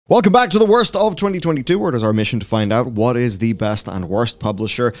Welcome back to the worst of 2022, where it is our mission to find out what is the best and worst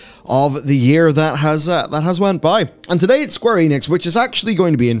publisher of the year that has went by. And today it's Square Enix, which is actually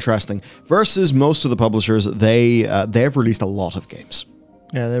going to be interesting. Versus most of the publishers, they've released a lot of games.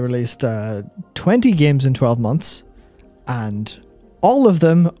 Yeah, they released 20 games in 12 months, and all of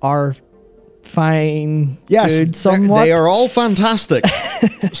them are fine. Yes, good, somewhat. They are all fantastic.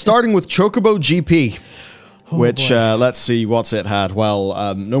 Starting with Chocobo GP. Which, let's see, what's it had?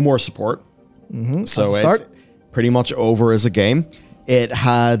 Well, no more support. So it's pretty much over as a game. It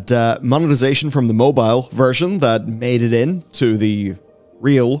had monetization from the mobile version that made it into the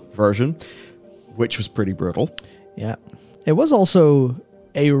real version, which was pretty brutal. Yeah. It was also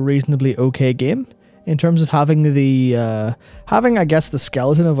a reasonably okay game in terms of having the, I guess, the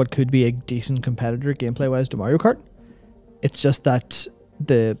skeleton of what could be a decent competitor gameplay-wise to Mario Kart. It's just that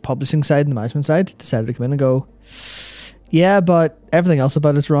the publishing side and the management side decided to come in and go, yeah, but everything else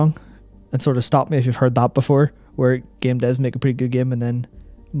about it's wrong. And sort of stop me if you've heard that before, where game devs make a pretty good game and then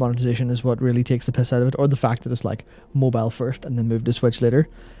monetization is what really takes the piss out of it, or the fact that it's like mobile first and then moved to Switch later.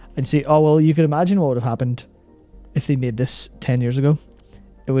 And you say, oh, well, you could imagine what would have happened if they made this 10 years ago.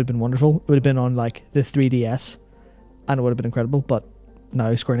 It would have been wonderful. It would have been on like the 3DS and it would have been incredible, but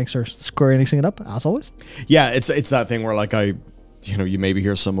now Square Enix are Square Enixing it up, as always. Yeah, it's that thing where like you maybe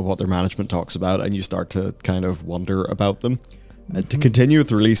hear some of what their management talks about and you start to kind of wonder about them. To continue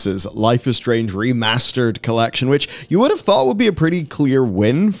with releases, Life is Strange Remastered Collection, which you would have thought would be a pretty clear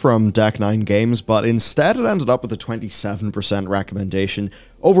win from Deck 9 Games, but instead it ended up with a 27% recommendation.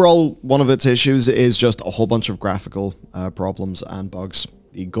 Overall, one of its issues is just a whole bunch of graphical problems and bugs.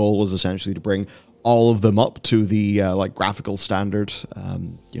 The goal was essentially to bring all of them up to the like graphical standard,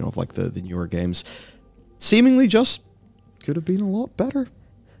 of like the newer games. Seemingly just could have been a lot better.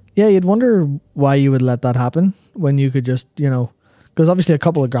 Yeah, you'd wonder why you would let that happen when you could just, because obviously a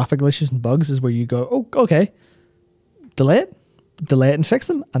couple of graphical issues and bugs is where you go, oh, okay, delay it and fix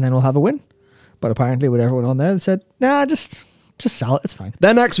them, and then we'll have a win. But apparently with everyone on there, they said, nah, just sell it, it's fine.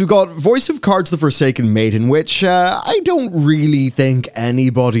 Then next we've got Voice of Cards The Forsaken Maiden, which I don't really think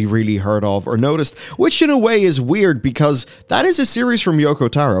anybody really heard of or noticed, which in a way is weird because that is a series from Yoko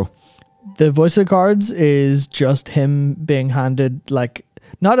Taro. The Voice of Cards is just him being handed, like,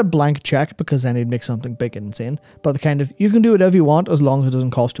 not a blank check because then he'd make something big and insane, but the kind of, you can do whatever you want as long as it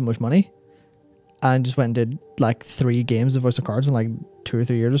doesn't cost too much money. And just went and did like 3 games of Voice of Cards in like 2 or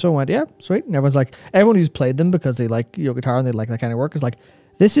 3 years or so and went, yeah, sweet. And everyone's like, everyone who's played them because they like Yoko Taro and they like that kind of work is like,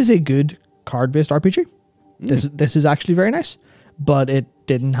 this is a good card-based RPG. This is actually very nice. But it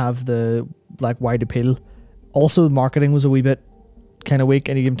didn't have the like wide appeal. Also, marketing was a wee bit kind of weak,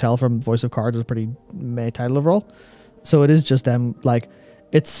 and you can tell from Voice of Cards is a pretty meh title overall. So it is just them, like,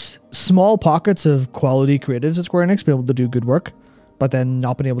 it's small pockets of quality creatives at Square Enix being able to do good work, but then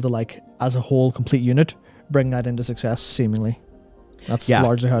not being able to, like, as a whole complete unit, bring that into success, seemingly. That's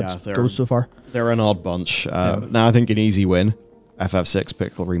largely how it goes so far. They're an odd bunch. Now I think an easy win, FF6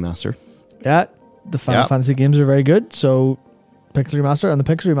 Pixel Remaster. Yeah, the Final Fantasy games are very good, so Pixel Remaster, and the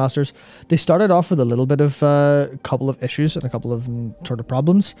Pixel Remasters, they started off with a little bit of a couple of issues and a couple of sort of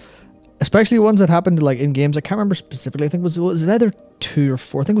problems, especially ones that happened like in games. I can't remember specifically. I think it was either 2 or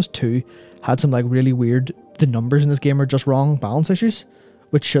 4. I think it was 2. Had some like really weird, the numbers in this game are just wrong balance issues,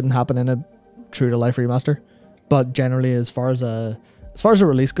 which shouldn't happen in a true to life remaster. But generally, as far as a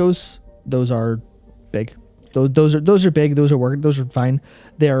release goes, those are big. Those are big. Those are working. Those are fine.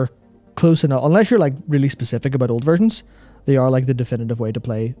 They are close enough, unless you're like really specific about old versions. They are like the definitive way to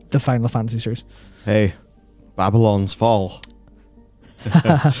play the Final Fantasy series. Hey, Babylon's Fall.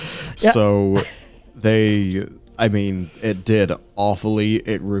 So it did awfully.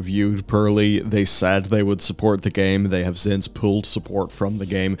 It reviewed poorly. They said they would support the game. They have since pulled support from the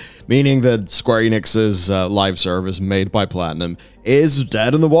game, meaning that Square Enix's live service made by Platinum is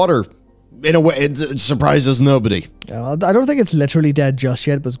dead in the water. In a way, it surprises nobody. Yeah, well, I don't think it's literally dead just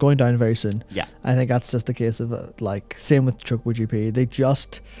yet, but it's going down very soon. Yeah. I think that's just the case of, like, same with Chocobo GP.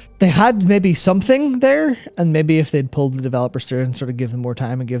 They had maybe something there, and maybe if they'd pulled the developers through and sort of give them more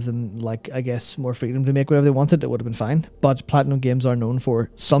time and give them, like, I guess, more freedom to make whatever they wanted, it would have been fine. But Platinum Games are known for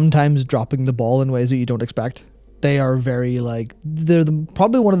sometimes dropping the ball in ways that you don't expect. They are very, like, they're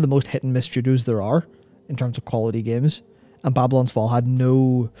probably one of the most hit and miss studios there are in terms of quality games. And Babylon's Fall had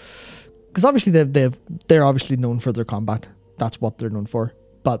no... Because obviously they're obviously known for their combat. That's what they're known for.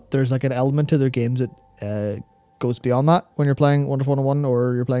 But there's like an element to their games that goes beyond that. When you're playing Wonderful 101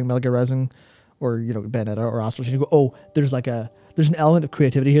 or you're playing Metal Gear Rising or Bayonetta or Astral Chain, you go, oh, there's an element of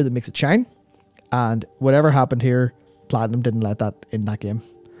creativity here that makes it shine. And whatever happened here, Platinum didn't let that in that game.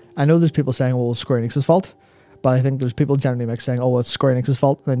 I know there's people saying, well, it's Square Enix's fault, But I think there's people generally mix saying, oh, well, it's Square Enix's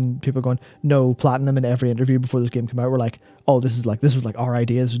fault. And then people going, no, Platinum in every interview before this game came out were like, oh, this was like our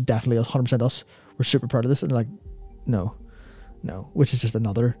idea. This was definitely 100% us. We're super proud of this. And they're like, no, which is just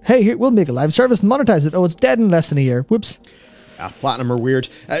another, hey, here, we'll make a live service and monetize it. Oh, it's dead in less than a year. Whoops. Yeah, Platinum are weird.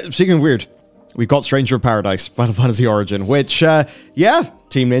 Speaking of weird, we've got Stranger of Paradise, Final Fantasy Origin, which, yeah,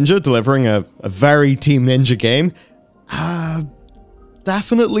 Team Ninja delivering a very Team Ninja game.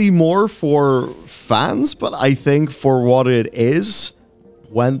 Definitely more for fans, but I think for what it is,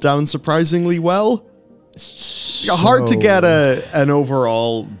 went down surprisingly well. So, hard to get an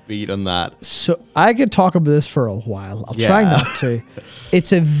overall beat on that. So I could talk about this for a while. I'll try not to.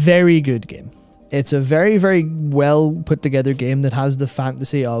 It's a very good game. It's a very, very well put together game that has the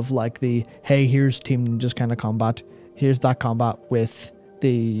fantasy of like the, hey, here's Team Ninja's kind of combat. Here's that combat with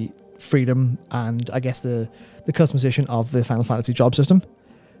the freedom and I guess the customization of the Final Fantasy job system.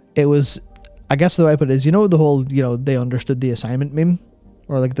 It was, I guess the way I put it is, you know, the whole, you know, they understood the assignment meme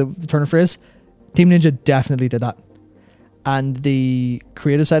or like the turn of phrase. Team Ninja definitely did that. And the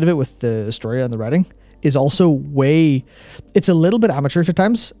creative side of it with the story and the writing is also it's a little bit amateurish at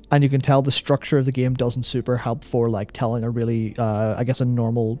times, and you can tell the structure of the game doesn't super help for like telling a really, I guess, a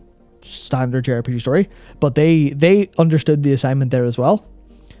normal standard JRPG story. But they understood the assignment there as well.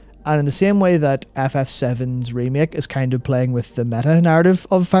 And in the same way that FF7's remake is kind of playing with the meta narrative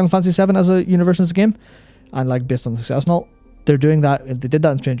of Final Fantasy VII as a universe as a game, and like based on the success and all, they're doing that. They did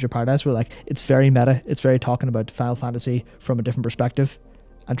that in Stranger of Paradise, where like it's very meta. It's very talking about Final Fantasy from a different perspective,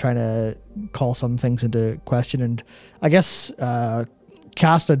 and trying to call some things into question, and I guess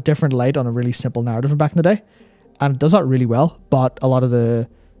cast a different light on a really simple narrative from back in the day. And it does that really well. But a lot of the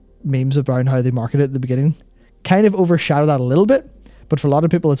memes around how they market it at the beginning kind of overshadow that a little bit. But for a lot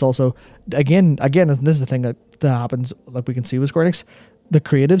of people, it's also, again, and this is the thing that happens, like we can see with Square Enix, the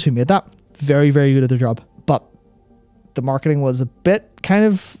creatives who made that, very, very good at their job. But the marketing was a bit kind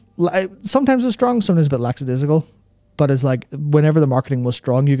of, sometimes it was strong, sometimes a bit lackadaisical. But it's like, whenever the marketing was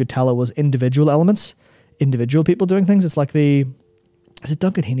strong, you could tell it was individual elements, individual people doing things. It's like is it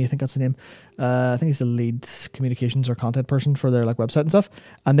Duncan Heaney? I think that's his name. I think he's the lead communications or content person for their like website and stuff.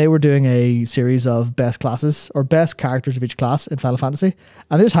 And they were doing a series of best classes or best characters of each class in Final Fantasy.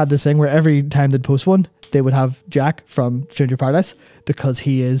 And they just had this thing where every time they'd post one, they would have Jack from Stranger of Paradise because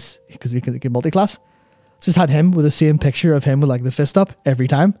he can multi-class. So just had him with the same picture of him with like the fist up every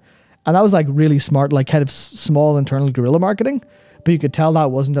time. And that was like really smart, like kind of small internal guerrilla marketing. But you could tell that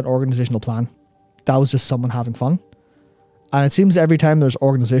wasn't an organizational plan. That was just someone having fun. And it seems every time there's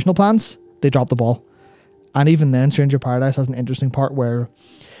organizational plans, they drop the ball. And even then, Stranger of Paradise has an interesting part where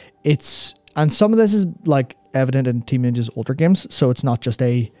and some of this is like evident in Team Ninja's older games, so it's not just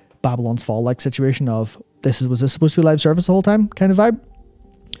a Babylon's Fall like situation of was this supposed to be live service the whole time kind of vibe.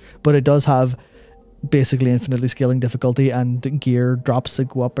 But it does have basically infinitely scaling difficulty and gear drops that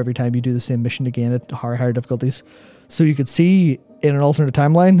go up every time you do the same mission again at higher difficulties. So you could see in an alternate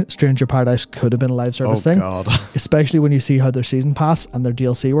timeline, Stranger of Paradise could have been a live service thing. God. Especially when you see how their season pass and their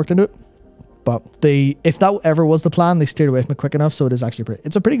DLC worked into it. But if that ever was the plan, they steered away from it quick enough, so it is actually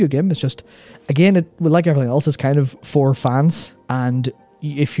it's a pretty good game. It's just, again, like everything else, it's kind of for fans. And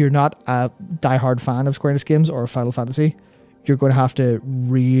if you're not a diehard fan of Square Enix games or Final Fantasy, you're going to have to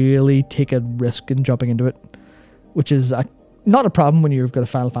really take a risk in jumping into it, which is not a problem when you've got a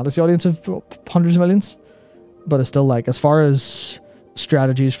Final Fantasy audience of hundreds of millions. But it's still like, as far as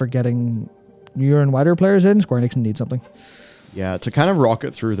strategies for getting newer and wider players in, Square Enix needs something. Yeah, to kind of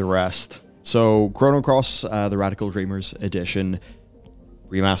rocket through the rest. So Chrono Cross, the Radical Dreamers edition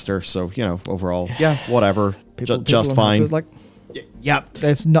remaster. So, you know, overall, yeah, whatever. Just fine. Like, yeah.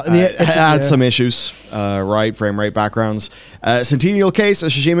 It's not. It had some issues, right? Frame rate backgrounds. Centennial Case, a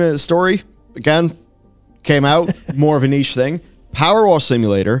Tsushima story, again, came out. More of a niche thing. Power Wash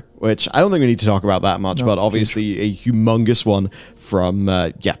Simulator, which I don't think we need to talk about that much, but obviously a humongous one from,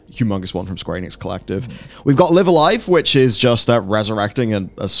 humongous one from Square Enix Collective. We've got Live Alive, which is just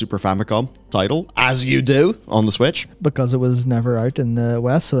resurrecting a Super Famicom title, as you do on the Switch. Because it was never out in the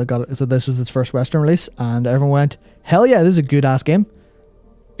West, so this was its first Western release, and everyone went, hell yeah, this is a good-ass game.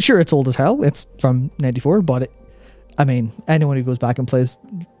 Sure, it's old as hell, it's from 94, but I mean, anyone who goes back and plays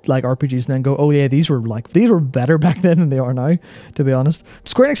like RPGs and then go, oh yeah, these were better back then than they are now, to be honest.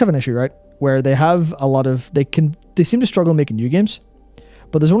 Square Enix have an issue, right? Where they have a lot of, they seem to struggle making new games,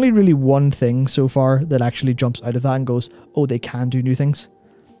 but there's only really one thing so far that actually jumps out of that and goes, oh, they can do new things.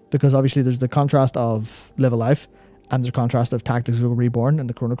 Because obviously there's the contrast of Live Alive and there's the contrast of Tactics Ogre Reborn and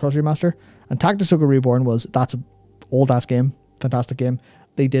the Chrono Cross remaster. And Tactics Ogre Reborn that's an old ass game, fantastic game.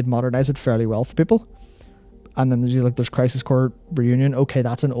 They did modernize it fairly well for people. And then there's Crisis Core Reunion. Okay,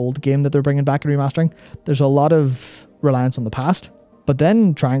 that's an old game that they're bringing back and remastering. There's a lot of reliance on the past. But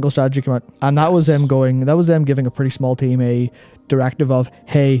then Triangle Strategy came out, and that was them giving a pretty small team a directive of,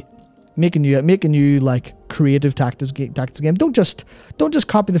 hey, making you like creative tactics game. Don't just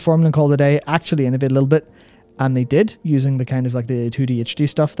copy the formula and call it a day. Actually innovate a little bit. And they did, using the kind of like the 2D HD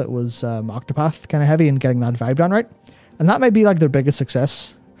stuff that was Octopath kind of heavy, and getting that vibe down right. And that might be like their biggest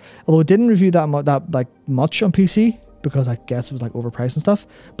success. Although it didn't review that much on PC, because I guess it was like overpriced and stuff.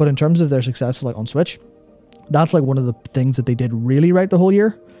 But in terms of their success like on Switch, that's like one of the things that they did really right the whole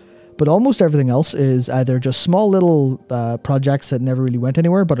year. But almost everything else is either just small little projects that never really went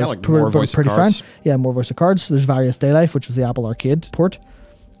anywhere, but are like pretty fun. Yeah, more Voice of Cards. There's Various Daylife, which was the Apple Arcade port.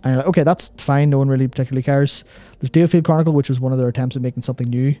 And you're like, okay, that's fine. No one really particularly cares. There's Dalefield Chronicle, which was one of their attempts at making something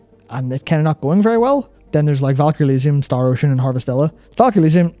new, and it kind of not going very well. Then there's like Valkyrie Elysium, Star Ocean, and Harvestella. Valkyrie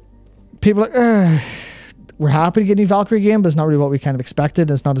Elysium, people are like, we're happy to get a new Valkyrie game, but it's not really what we kind of expected,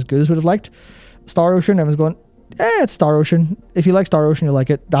 and it's not as good as we'd have liked. Star Ocean, everyone's going, it's Star Ocean. If you like Star Ocean, you like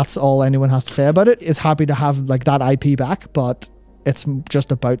it. That's all anyone has to say about it. It's happy to have like that IP back, but it's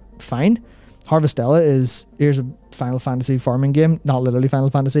just about fine. Harvestella is, here's a Final Fantasy farming game, not literally Final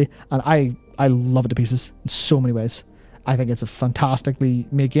Fantasy, and I love it to pieces in so many ways. I think it's a fantastically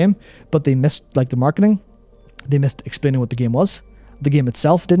made game, but they missed like the marketing. They missed explaining what the game was. The game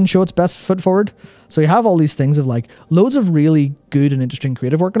itself didn't show its best foot forward. So you have all these things of like loads of really good and interesting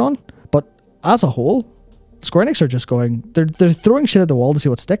creative working on, but as a whole, Square Enix are just going, they're throwing shit at the wall to see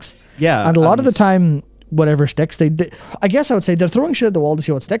what sticks. Yeah. And a lot of the time, whatever sticks, I guess I would say they're throwing shit at the wall to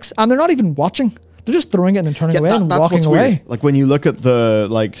see what sticks, and they're not even watching. They're just throwing it and then turning away and walking away. Weird. Like when you look at the,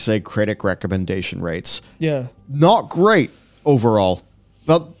 like, say, critic recommendation rates, yeah, not great overall.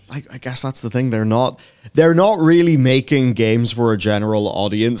 But I guess that's the thing. They're not really making games for a general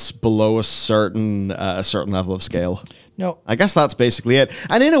audience below a certain level of scale. No, I guess that's basically it.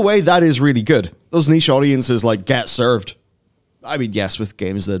 And in a way, that is really good. Those niche audiences like get served. I mean, yes, with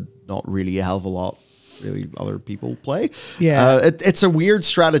games that not really a hell of a lot really other people play. Yeah, it's a weird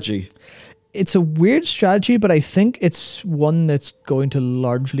strategy. It's a weird strategy, but I think it's one that's going to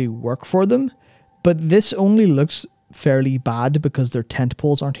largely work for them. But this only looks fairly bad because their tent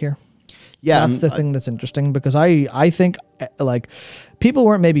poles aren't here. Yeah, that's the thing that's interesting, because I think like people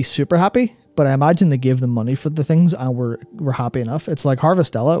weren't maybe super happy, but I imagine they gave them money for the things and were happy enough. It's like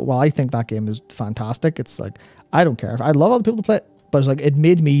Harvestella. Well, I think that game is fantastic. It's like, I don't care. I'd love other people to play it, but it's like, it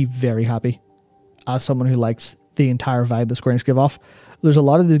made me very happy as someone who likes the entire vibe that Square Enix give off. There's a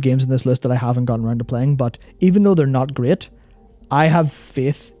lot of these games in this list that I haven't gotten around to playing, but even though they're not great, I have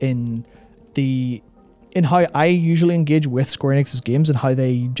faith in how I usually engage with Square Enix's games and how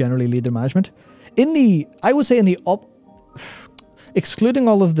they generally lead their management. I would say excluding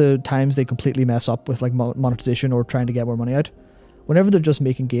all of the times they completely mess up with like monetization or trying to get more money out, whenever they're just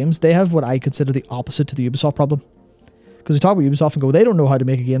making games, they have what I consider the opposite to the Ubisoft problem. Because we talk about Ubisoft and go, they don't know how to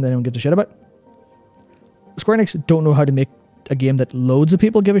make a game that anyone gives a shit about. Square Enix don't know how to make a game that loads of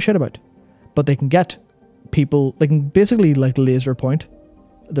people give a shit about, but they can get people, they can basically like laser point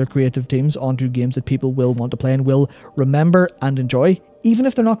their creative teams onto games that people will want to play and will remember and enjoy, even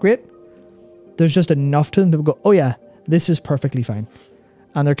if they're not great. There's just enough to them, people go, oh yeah, this is perfectly fine.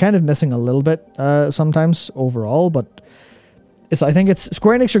 And they're kind of missing a little bit sometimes overall, but I think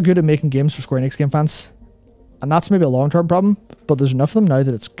Square Enix are good at making games for Square Enix game fans. And that's maybe a long-term problem, but there's enough of them now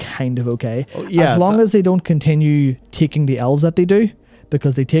that it's kind of okay. Oh, yeah, as long as they don't continue taking the L's that they do,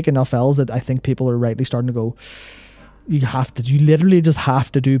 because they take enough L's that I think people are rightly starting to go, you literally just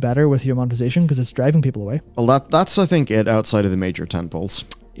have to do better with your monetization because it's driving people away. Well, that's I think it outside of the major tentpoles.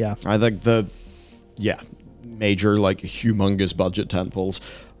 Yeah. I think major, like, humongous budget tentpoles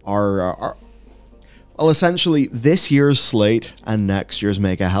are well, essentially, this year's slate and next year's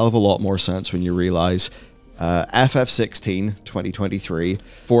make a hell of a lot more sense when you realize FF16 2023,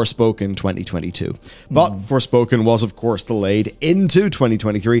 Forspoken 2022. But Forspoken was, of course, delayed into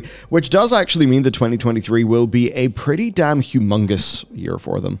 2023, which does actually mean that 2023 will be a pretty damn humongous year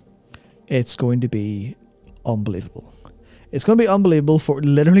for them. It's going to be unbelievable. It's going to be unbelievable for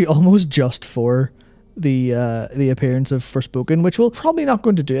literally almost just for the appearance of Forspoken, which we're probably not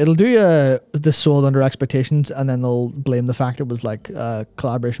going to do. It'll do the Sold Under Expectations, and then they'll blame the fact it was like a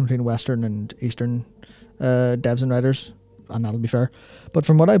collaboration between Western and Eastern devs and writers, and that'll be fair. But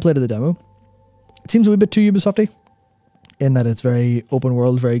from what I played of the demo, it seems a wee bit too Ubisofty, in that it's very open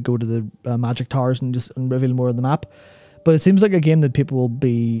world, very go to the magic towers and just reveal more of the map. But it seems like a game that people will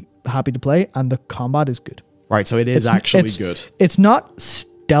be happy to play, and the combat is good. Right, so it's actually good. It's not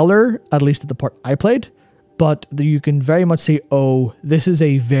stellar, at least at the part I played, but you can very much say, oh, this is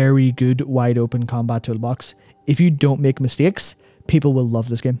a very good wide open combat toolbox. If you don't make mistakes, people will love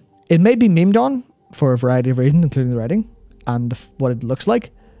this game. It may be memed on for a variety of reasons, including the writing and what it looks like,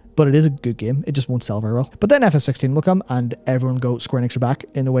 but it is a good game. It just won't sell very well. But then FF16 will come and everyone go, Square Enix are back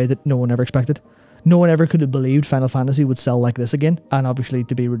in a way that no one ever expected. No one ever could have believed Final Fantasy would sell like this again. And obviously,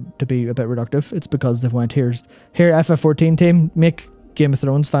 to be a bit reductive, it's because they've went, here FF14 team, make Game of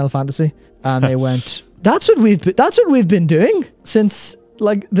Thrones Final Fantasy, and they went, that's what we've been doing since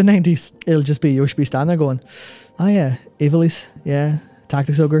like the 90s. It'll just be, you'll be standing there going, oh yeah, Evilise, yeah,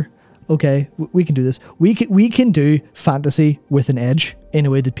 Tactics Ogre, okay, we can do this. We can do fantasy with an edge in a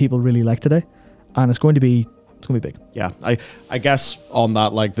way that people really like today, and it's going to be big. Yeah, I guess on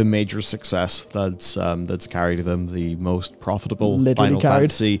that, like the major success that's carried them, the most profitable Final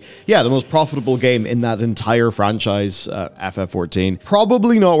Fantasy, the most profitable game in that entire franchise, FF14.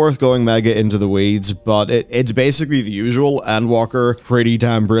 Probably not worth going mega into the weeds, but it's basically the usual. Endwalker, pretty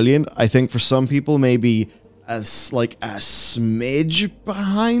damn brilliant. I think for some people maybe as like a smidge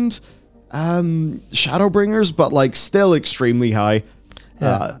behind Shadowbringers, but like still extremely high.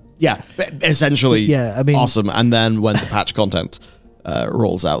 Yeah, essentially I mean, awesome. And then when the patch content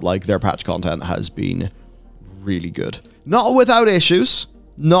rolls out, like their patch content has been really good. Not without issues.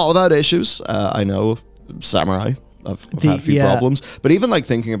 I know Samurai have had a few problems. But even like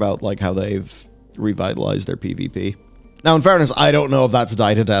thinking about like how they've revitalized their PvP. Now, in fairness, I don't know if that's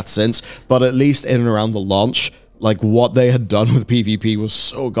died to death since, but at least in and around the launch, like what they had done with PvP was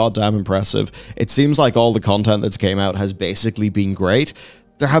so goddamn impressive. It seems like all the content that's came out has basically been great.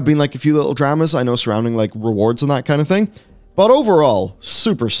 There have been like a few little dramas, I know, surrounding like rewards and that kind of thing. But overall,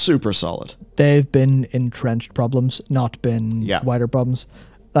 super, super solid. They've been entrenched problems, not been wider problems.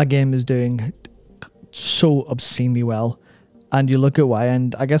 That game is doing so obscenely well. And you look at why,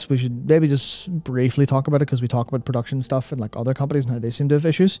 and I guess we should maybe just briefly talk about it because we talk about production stuff and like other companies and how they seem to have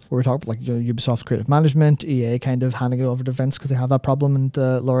issues. Where we talk about like Ubisoft creative management, EA kind of handing it over to Vince because they have that problem and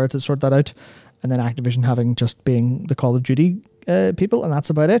Laura to sort that out. And then Activision having just being the Call of Duty people, and that's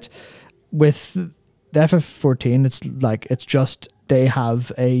about it. With the FF14, it's just they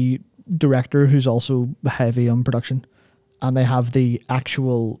have a director who's also heavy on production, and they have the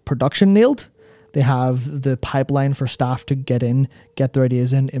actual production nailed. They have the pipeline for staff to get in, get their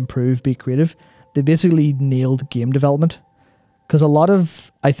ideas in, improve, be creative. They basically nailed game development, because a lot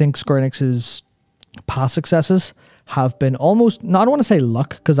of, I think, Square Enix's past successes have been almost, I don't want to say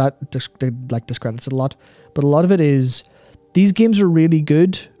luck, because that discredits it a lot, but a lot of it is these games are really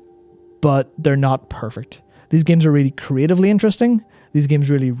good, but they're not perfect. These games are really creatively interesting. These games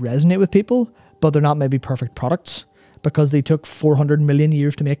really resonate with people, but they're not maybe perfect products because they took 400 million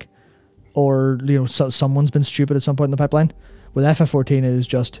years to make, or someone's been stupid at some point in the pipeline. With FF14,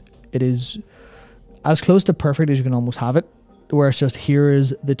 it is as close to perfect as you can almost have it, where it's just, here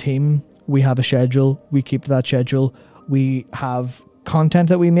is the team, we have a schedule, we keep to that schedule, we have content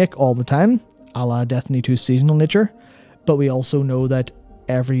that we make all the time, a la Destiny 2's seasonal nature, but we also know that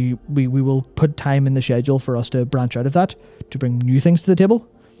we will put time in the schedule for us to branch out of that, to bring new things to the table.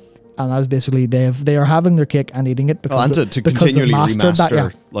 And that's basically, they are having their cake and eating it because to continually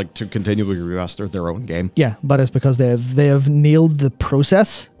remaster, like to continually remaster their own game. Yeah, but it's because they have nailed the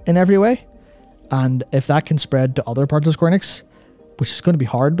process in every way, and if that can spread to other parts of Square Enix, which is going to be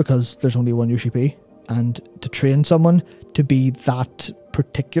hard because there's only one UCP, and to train someone to be that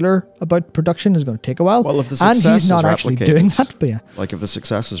particular about production is going to take a while. Well, if the success and he's not actually doing that, but yeah, like if the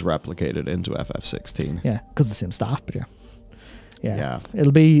success is replicated into FF16, yeah, because the same staff, but yeah,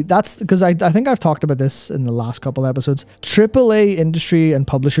 it'll be, that's because I think I've talked about this in the last couple episodes. AAA industry and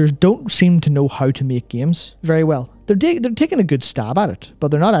publishers don't seem to know how to make games very well. They're taking a good stab at it,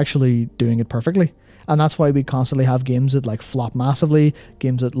 but they're not actually doing it perfectly. And that's why we constantly have games that like flop massively,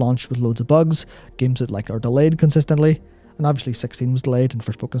 games that launch with loads of bugs, games that like are delayed consistently. And obviously 16 was delayed and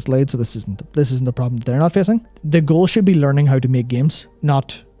Forspoken's delayed, so this isn't a problem that they're not facing. The goal should be learning how to make games,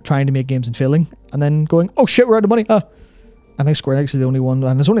 not trying to make games and failing and then going, oh shit, we're out of money. I think Square Enix is the only one,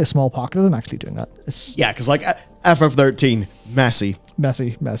 and there's only a small pocket of them actually doing that. Yeah, because like FF13, messy.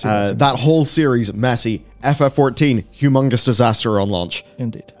 That whole series, messy. FF14, humongous disaster on launch.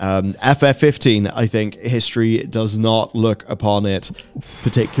 Indeed. FF15, I think history does not look upon it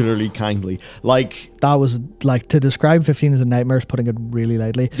particularly kindly. Like, that was like, to describe 15 as a nightmare is putting it really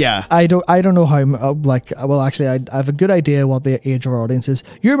lightly. Yeah. I don't know how, well, actually, I have a good idea what the age of our audience is.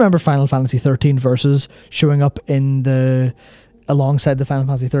 You remember Final Fantasy 13 Versus showing up alongside the Final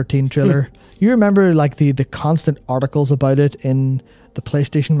Fantasy 13 trailer. You remember like the constant articles about it in the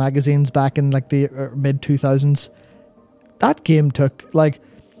PlayStation magazines back in like the mid 2000s. That game took like,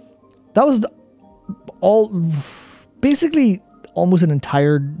 that was all basically almost an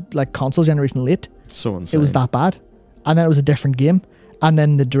entire like console generation late. So insane. It was that bad. And then it was a different game. And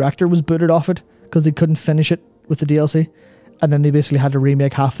then the director was booted off it because they couldn't finish it with the DLC. And then they basically had to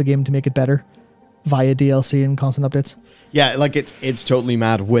remake half the game to make it better via DLC and constant updates. Yeah, like it's totally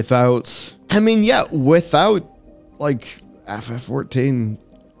mad without, I mean, yeah, without like FF14,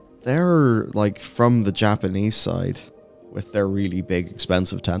 they're like from the Japanese side with their really big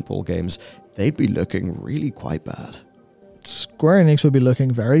expensive tentpole games, they'd be looking really quite bad. Square Enix would be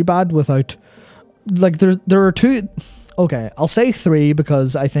looking very bad without, like, there are two, okay, I'll say three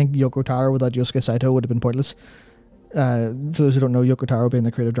because I think Yoko Taro without Yosuke Saito would have been pointless. For those who don't know, Yoko Taro being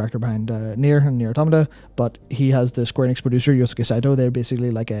the creative director behind Nier and Nier Automata, but he has the Square Enix producer Yosuke Saito. They're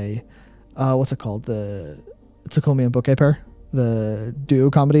basically like a, what's it called? The Tsukuyomi and Bokeh pair, the duo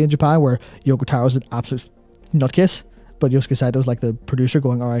comedy in Japan where Yoko Taro's an absolute nutcase, but Yosuke Saito's like the producer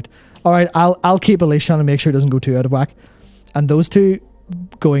going, all right, I'll keep a leash on and make sure it doesn't go too out of whack. And those two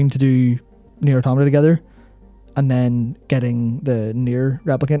going to do Nier Automata together and then getting the Nier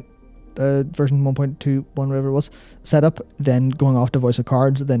replicant version 1.21 whatever it was set up, then going off to Voice of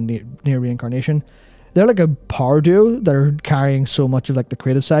Cards, then Nier Reincarnation. They're like a power duo that are carrying so much of like the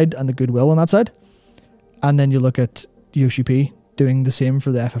creative side and the goodwill on that side. And then you look at Yoshi P doing the same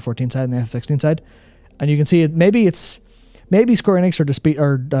for the FF14 side and the FF16 side, and you can see it. Maybe Square Enix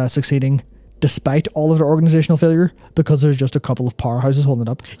are succeeding despite all of their organizational failure because there's just a couple of powerhouses holding it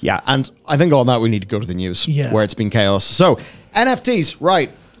up. Yeah, and I think on that we need to go to the news where it's been chaos. So NFTs,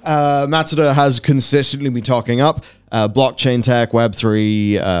 right? Matsuda has consistently been talking up blockchain tech,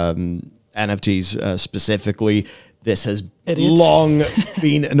 Web3, NFTs specifically. This has long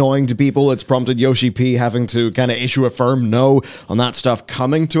been annoying to people. It's prompted Yoshi P having to kind of issue a firm no on that stuff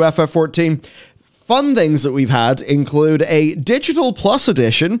coming to FF14. Fun things that we've had include a Digital Plus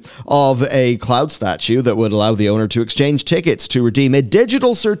edition of a cloud statue that would allow the owner to exchange tickets to redeem a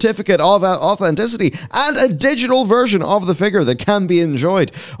digital certificate of authenticity and a digital version of the figure that can be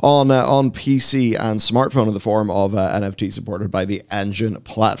enjoyed on PC and smartphone in the form of NFT supported by the Engine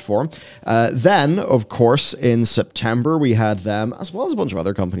platform. Then, of course, in September, we had them, as well as a bunch of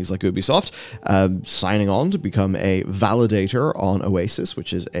other companies like Ubisoft, signing on to become a validator on Oasis,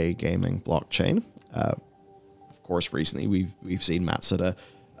 which is a gaming blockchain. Of course, recently we've seen Matsuda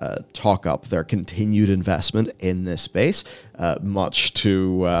talk up their continued investment in this space, much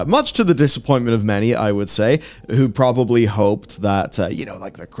to the disappointment of many, I would say, who probably hoped that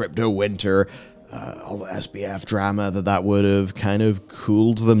like the crypto winter, all the SBF drama, that would have kind of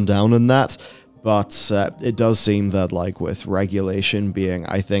cooled them down in that. But it does seem that, like, with regulation being,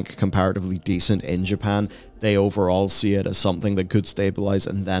 I think, comparatively decent in Japan, they overall see it as something that could stabilize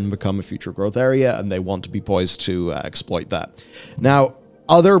and then become a future growth area, and they want to be poised to exploit that. Now,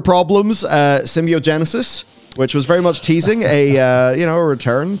 other problems, symbiogenesis, which was very much teasing a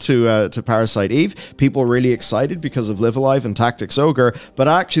return to Parasite Eve. People were really excited because of Live Alive and Tactics Ogre, but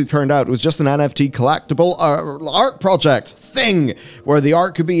it actually turned out it was just an NFT collectible art project thing, where the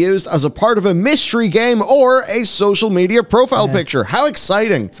art could be used as a part of a mystery game or a social media profile picture. How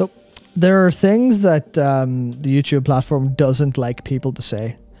exciting! So there are things that the YouTube platform doesn't like people to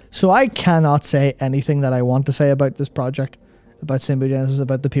say. So I cannot say anything that I want to say about this project, about Symbiogenesis,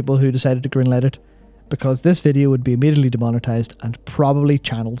 about the people who decided to greenlight it, because this video would be immediately demonetized and probably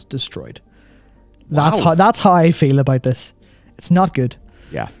channels destroyed. Wow. That's how I feel about this. It's not good.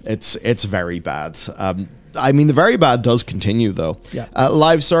 Yeah, it's very bad. I mean, the very bad does continue though. Yeah.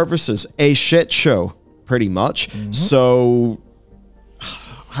 Live services, a shit show, pretty much. So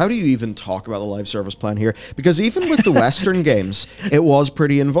how do you even talk about the live service plan here? Because even with the Western games, it was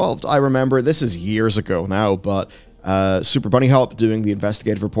pretty involved. I remember, this is years ago now, but Super Bunny Hop doing the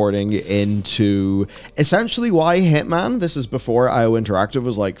investigative reporting into essentially why Hitman, this is before IO Interactive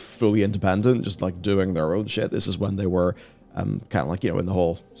was like fully independent, just like doing their own shit. This is when they were kind of like, in the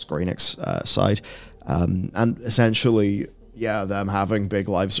whole Square Enix side. And essentially, yeah, them having big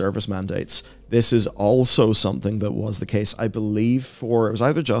live service mandates. This is also something that was the case, I believe, for, it was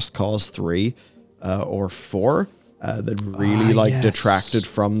either Just Cause 3 or 4 that really detracted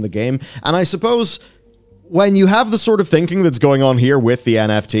from the game. And I suppose when you have the sort of thinking that's going on here with the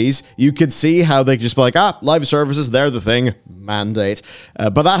NFTs, you could see how they could just be like, live services, they're the thing, mandate.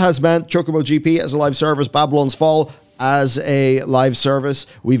 But that has meant Chocobo GP as a live service, Babylon's Fall as a live service.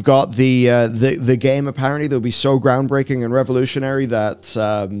 We've got the game apparently that will be so groundbreaking and revolutionary that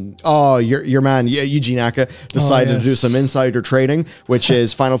your man Yuji Naka decided to do some insider trading, which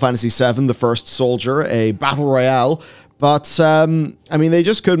is Final Fantasy VII: The First Soldier, a battle royale But, I mean, they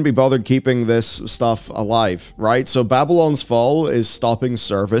just couldn't be bothered keeping this stuff alive, right? So Babylon's Fall is stopping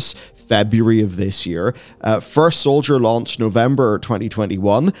service February of this year. First Soldier launched November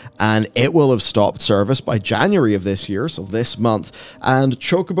 2021, and it will have stopped service by January of this year, so this month. And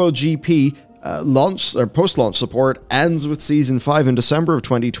Chocobo GP launch or post-launch support ends with Season 5 in December of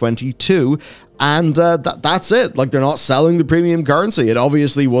 2022, and that's it. Like, they're not selling the premium currency. It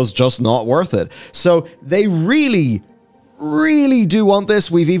obviously was just not worth it. So they really do want this.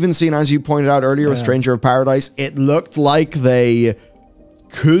 We've even seen, as you pointed out earlier with Stranger of Paradise, it looked like they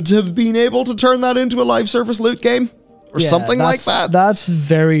could have been able to turn that into a live service loot game or something like that. That's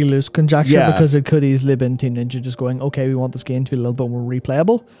very loose conjecture because it could easily have been Team Ninja just going, okay, we want this game to be a little bit more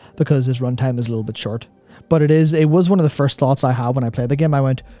replayable because its runtime is a little bit short. But it was one of the first thoughts I had when I played the game. I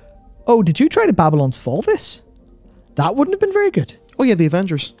went, oh, did you try to Babylon's Fall this? That wouldn't have been very good. Oh yeah, the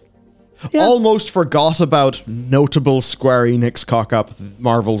Avengers. Yeah. Almost forgot about notable Square Enix cock-up,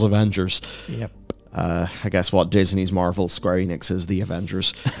 Marvel's Avengers. Yep. I guess what Disney's Marvel, Square Enix is the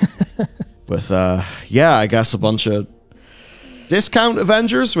Avengers. With, yeah, I guess a bunch of discount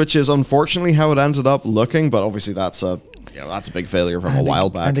Avengers, which is unfortunately how it ended up looking, but obviously that's a big failure from a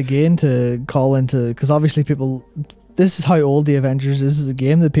while back. And again, to call into, because obviously people, this is how old the Avengers is as a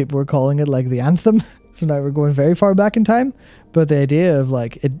game, that people were calling it like the Anthem. So now we're going very far back in time. But the idea of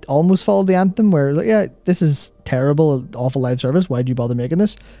like, it almost followed the Anthem where like, yeah, this is terrible, awful live service. Why do you bother making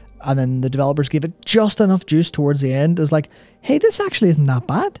this? And then the developers gave it just enough juice towards the end. It's like, hey, this actually isn't that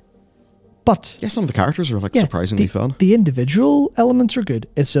bad. But yeah, some of the characters are like surprisingly fun. The individual elements are good.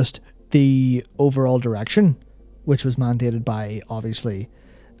 It's just the overall direction, which was mandated by, obviously,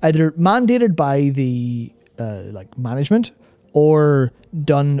 either mandated by the like management or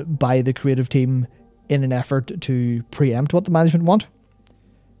done by the creative team in an effort to preempt what the management want.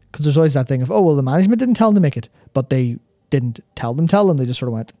 Because there's always that thing of, oh, well, the management didn't tell them to make it, but they didn't tell them. They just sort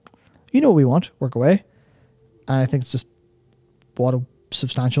of went, you know what we want, work away. And I think it's just, what a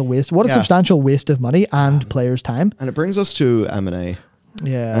substantial waste. What a substantial waste of money and players' time. And it brings us to M&A.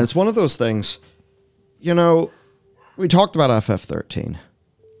 Yeah. And it's one of those things, you know, we talked about FF13.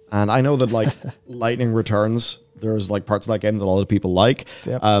 And I know that, like, Lightning Returns, there's, like, parts of that game that a lot of people like.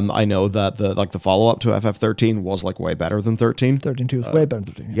 Yep. I know that, the follow-up to FF13 was, like, way better than 13. 13.2 is way better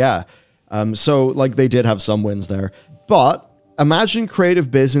than 13. Yeah. So, like, they did have some wins there. But imagine Creative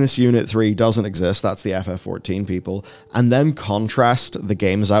Business Unit 3 doesn't exist. That's the FF14 people. And then contrast the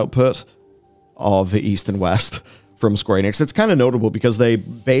game's output of East and West from Square Enix. It's kind of notable because they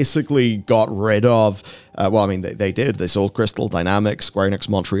basically got rid of, well, I mean, they did. They sold Crystal Dynamics, Square Enix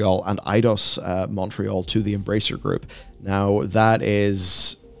Montreal, and Eidos Montreal to the Embracer Group. Now, that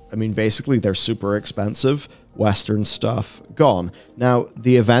is, I mean, basically they're super expensive Western stuff gone. Now,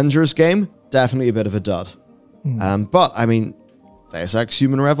 the Avengers game, definitely a bit of a dud. But, I mean, Deus Ex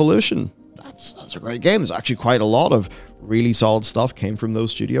Human Revolution, that's a great game. There's actually quite a lot of really solid stuff came from those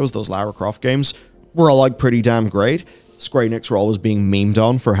studios. Those Lara Croft games were all like pretty damn great. Square Enix were always being memed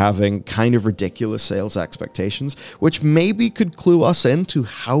on for having kind of ridiculous sales expectations, which maybe could clue us into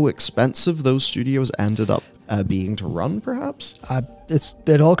how expensive those studios ended up being to run, perhaps?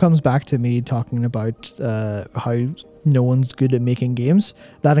 It all comes back to me talking about how no one's good at making games.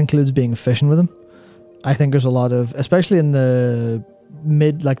 That includes being efficient with them. I think there's a lot of, especially in the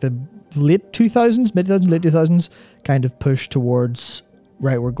late 2000s, mid-2000s, late 2000s, kind of push towards,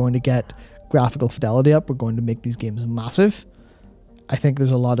 right, we're going to get graphical fidelity up, we're going to make these games massive. I think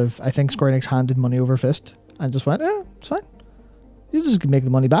there's a lot of, I think Square Enix handed money over fist and just went, it's fine. You just make the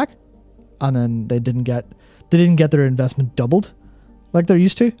money back. And then they didn't get their investment doubled like they're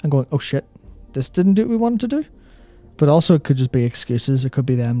used to, and going, oh shit, this didn't do what we wanted to do. But also it could just be excuses. It could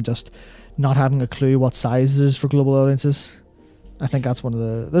be them just not having a clue what size it is for global audiences. I think that's one of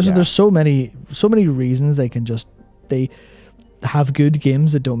the, there's so many reasons they have good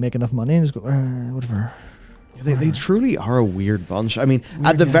games that don't make enough money and just go, whatever. They truly are a weird bunch. I mean,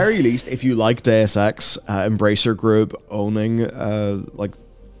 at the very least, if you like Deus Ex, Embracer Group owning,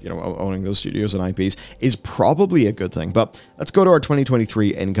 owning those studios and IPs is probably a good thing. But let's go to our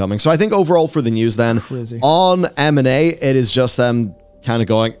 2023 incoming. So I think overall for the news then, on M&A, it is just them kind of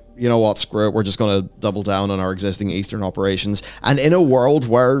going, you know what, screw it. We're just going to double down on our existing Eastern operations. And in a world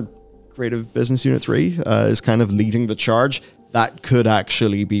where Creative Business Unit 3 is kind of leading the charge, that could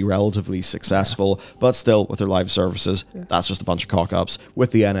actually be relatively successful, but still with their live services, that's just a bunch of cock-ups.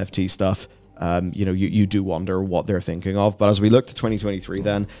 With the NFT stuff, you do wonder what they're thinking of. But as we look to 2023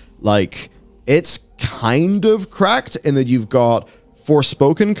 then, like, it's kind of cracked in that you've got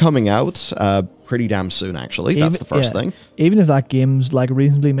Forspoken coming out pretty damn soon, actually. That's the first thing. Even if that game's like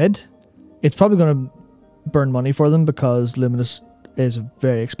reasonably mid, it's probably going to burn money for them because Luminous is a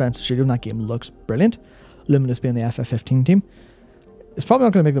very expensive studio and that game looks brilliant. Luminous being the FF15 team. It's probably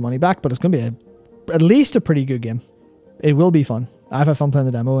not going to make the money back, but it's going to be at least a pretty good game. It will be fun. I've had fun playing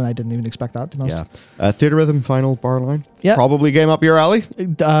the demo and I didn't even expect that, to be honest. Yeah. Theater Rhythm Final Bar Line. Yeah. Probably game up your alley.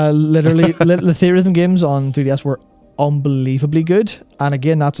 Literally, the Theater Rhythm games on 3DS were unbelievably good. And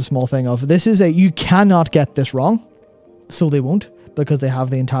again, that's a small thing of this is you cannot get this wrong. So they won't, because they have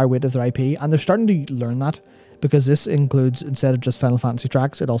the entire weight of their IP and they're starting to learn that, because this includes, instead of just Final Fantasy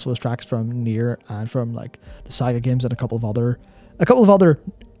tracks, it also has tracks from Nier and from like the Saga games and a couple of other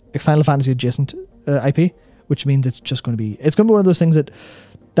Final Fantasy adjacent IP, which means it's going to be one of those things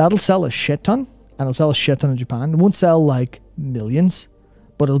that'll sell a shit ton, and it'll sell a shit ton in Japan. It won't sell like millions,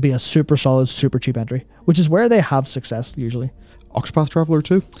 but it'll be a super solid, super cheap entry, which is where they have success usually. Octopath Traveler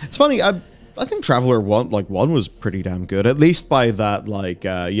 2. It's funny, I think Traveler 1 was pretty damn good, at least by that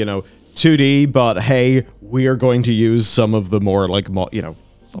 2D, but hey, we are going to use some of the more some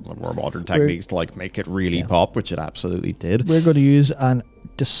of the more modern techniques to make it really pop, which it absolutely did. We're going to use an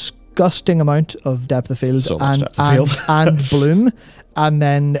disgusting amount of depth of field, and bloom, and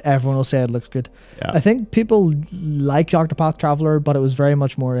then everyone will say it looks good. Yeah. I think people like Octopath Traveler, but it was very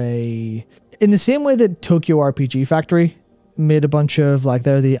much more in the same way that Tokyo RPG Factory made a bunch of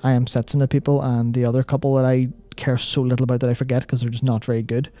they're the I Am Setsuna people, and the other couple that I care so little about that I forget because they're just not very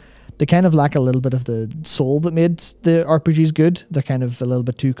good. They kind of lack a little bit of the soul that made the RPGs good. They're kind of a little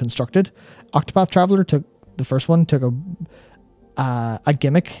bit too constructed. Octopath Traveler took a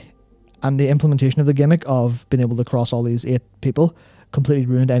gimmick, and the implementation of the gimmick of being able to cross all these 8 people completely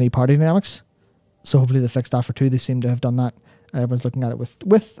ruined any party dynamics. So hopefully they fixed that for 2. They seem to have done that, and everyone's looking at it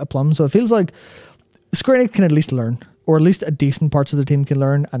with aplomb. So it feels like Square Enix can at least learn, or at least a decent parts of the team can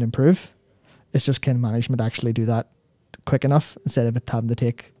learn and improve. It's just, can management actually do that quick enough instead of it having to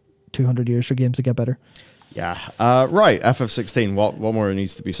take 200 years for games to get better? Yeah. Right. FF16. What more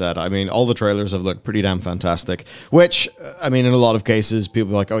needs to be said? I mean, all the trailers have looked pretty damn fantastic, which, I mean, in a lot of cases,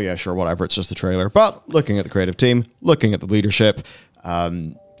 people are like, oh yeah, sure, whatever, it's just a trailer. But looking at the creative team, looking at the leadership, I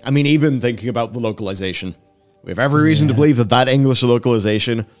mean, even thinking about the localization, we have every reason to believe that English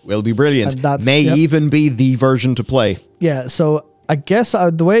localization will be brilliant. May even be the version to play. Yeah, so I guess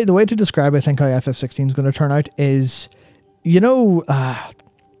the way to describe, I think, how FF16 is going to turn out is,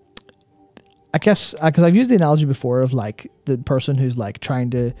 I guess, because I've used the analogy before of the person who's trying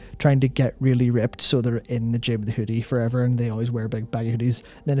to get really ripped, so they're in the gym with the hoodie forever and they always wear big baggy hoodies.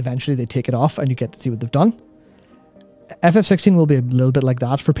 Then eventually they take it off and you get to see what they've done. FF16 will be a little bit like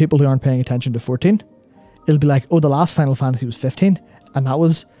that for people who aren't paying attention to 14. It'll be like, oh, the last Final Fantasy was 15 and that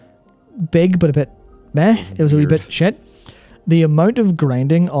was big but a bit meh. It was a wee bit shit. The amount of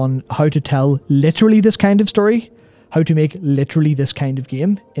grinding on how to tell literally this kind of story, how to make literally this kind of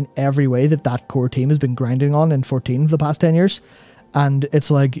game in every way that core team has been grinding on in 14 for the past 10 years. And it's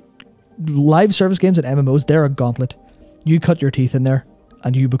like live service games and MMOs, they're a gauntlet. You cut your teeth in there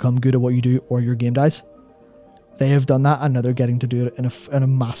and you become good at what you do or your game dies. They have done that, and now they're getting to do it in a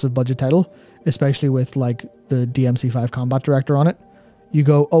massive budget title, especially with the DMC5 combat director on it. You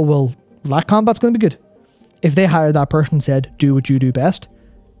go, oh, well, that combat's going to be good. If they hired that person and said, do what you do best,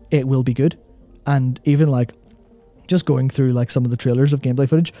 it will be good. And even just going through some of the trailers of gameplay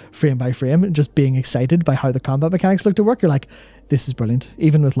footage frame by frame and just being excited by how the combat mechanics look to work, you're like, this is brilliant.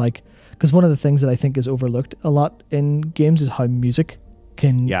 Even with because one of the things that I think is overlooked a lot in games is how music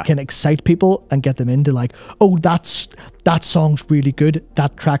can excite people and get them into oh, that song's really good,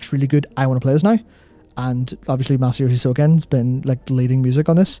 that track's really good, I want to play this now. And obviously Masayoshi Soken's been leading music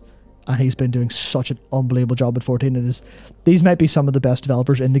on this, and he's been doing such an unbelievable job at 14. These might be some of the best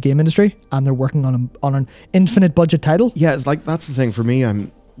developers in the game industry, and they're working on an infinite budget title. Yeah, it's that's the thing for me.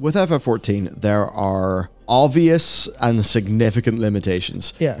 With FF14, there are obvious and significant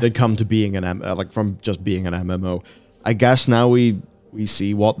limitations that come to being from just being an MMO. I guess now we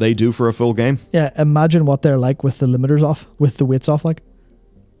see what they do for a full game. Yeah, imagine what they're like with the limiters off, with the weights off.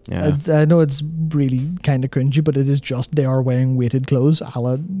 Yeah. I know it's really kind of cringy, but it is just they are wearing weighted clothes a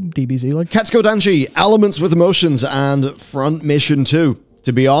la DBZ. Ketsuko Danshi, Elements with Emotions, and Front Mission 2.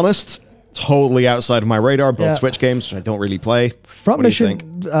 To be honest, totally outside of my radar. Both Switch games, which I don't really play. Front Mission,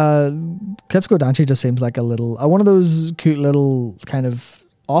 Ketsuko Danshi just seems like a little, one of those cute little kind of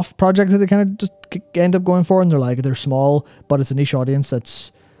off projects that they kind of just end up going for, and they're small, but it's a niche audience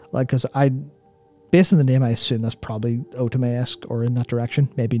that's because based on the name, I assume that's probably Otome-esque or in that direction.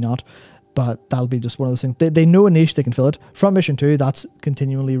 Maybe not, but that'll be just one of those things. They know a niche, they can fill it. Front Mission 2, that's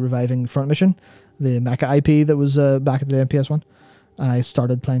continually reviving Front Mission, the Mecha IP that was back at the PS1. I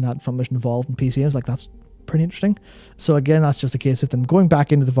started playing that Front Mission Evolved on PC, and I was like, that's pretty interesting. So again, that's just a case of them going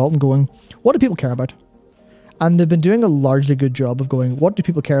back into the vault and going, what do people care about? And they've been doing a largely good job of going, what do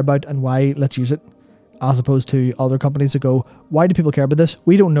people care about and why? Let's use it. As opposed to other companies that go, why do people care about this?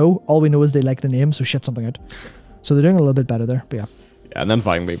 We don't know. All we know is they like the name, so shit something out. So they're doing a little bit better there, but yeah. Yeah, and then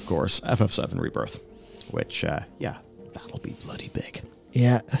finally, of course, FF7 Rebirth, which, yeah, that'll be bloody big.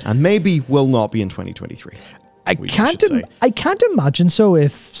 Yeah. And maybe will not be in 2023. I can't imagine so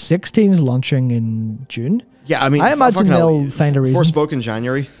if 16 is launching in June. Yeah, I mean, I imagine they'll find a reason. Forspoken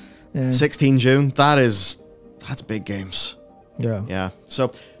January, 16 June, that's big games. Yeah. Yeah.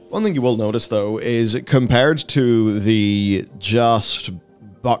 So one thing you will notice though is compared to the just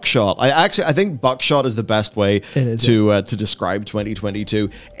buckshot, I think buckshot is the best way to describe 2022.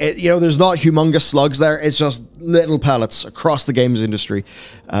 There's not humongous slugs there. It's just little pellets across the games industry.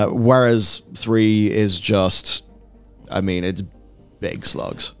 Whereas 3 is just, I mean, it's big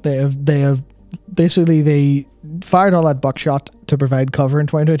slugs. They have basically, they fired all that buckshot to provide cover in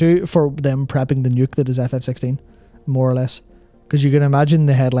 2022 for them prepping the nuke that is FF16, more or less. Because you can imagine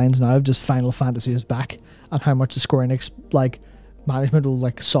the headlines now of just Final Fantasy is back and how much the Square Enix management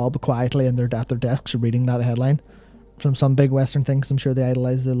will sob quietly in their desks reading that headline from some big Western thing, because I'm sure they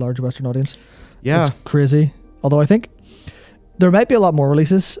idolize the large Western audience. Yeah. It's crazy. Although I think there might be a lot more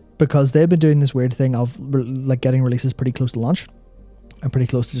releases because they've been doing this weird thing of getting releases pretty close to launch and pretty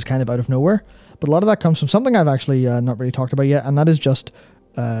close to just kind of out of nowhere. But a lot of that comes from something I've actually not really talked about yet, and that is just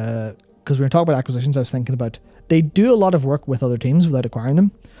because we were talking about acquisitions, I was thinking about they do a lot of work with other teams without acquiring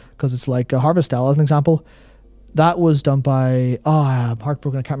them, because it's like Harvestella as an example. That was done by, I'm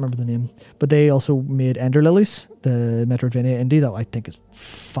heartbroken, I can't remember the name, but they also made Ender Lilies, the Metroidvania indie that I think is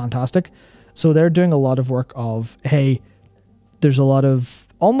fantastic. So they're doing a lot of work of, hey, there's a lot of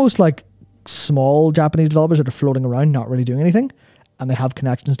almost like small Japanese developers that are floating around not really doing anything, and they have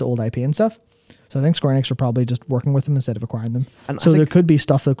connections to old IP and stuff. So I think Square Enix are probably just working with them instead of acquiring them. And so there could be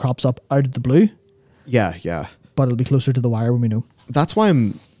stuff that crops up out of the blue. Yeah, yeah. But it'll be closer to the wire when we know. That's why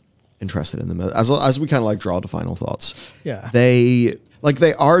I'm interested in them as we kind of draw to final thoughts. Yeah, they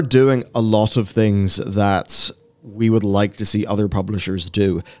are doing a lot of things that we would like to see other publishers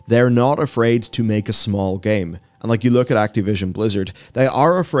do. They're not afraid to make a small game, and you look at Activision Blizzard, they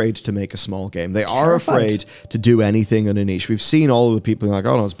are afraid to make a small game. They are afraid to do anything in a niche. We've seen all of the people like,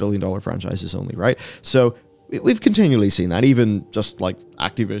 oh no, it's billion-dollar franchises only, right? So we've continually seen that, even just like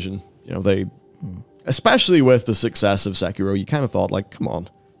Activision, they especially with the success of Sekiro, you kind of thought come on,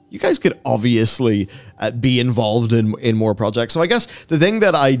 you guys could obviously be involved in more projects. So I guess the thing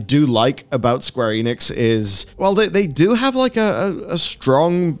that I do like about Square Enix is, well, they do have a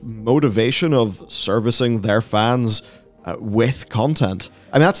strong motivation of servicing their fans with content.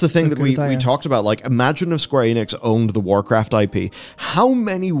 I mean, that's the thing that we talked about. Imagine if Square Enix owned the Warcraft IP. How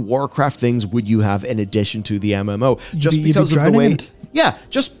many Warcraft things would you have in addition to the MMO? Just because of the way... Yeah,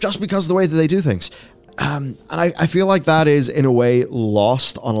 just because of the way that they do things. And I feel like that is, in a way,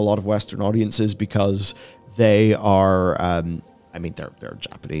 lost on a lot of Western audiences because they are, I mean, they're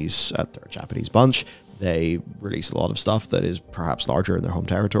Japanese, they're a Japanese bunch. They release a lot of stuff that is perhaps larger in their home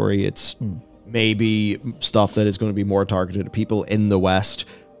territory. It's maybe stuff that is going to be more targeted at people in the West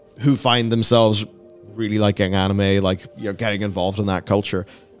who find themselves really liking anime, getting involved in that culture.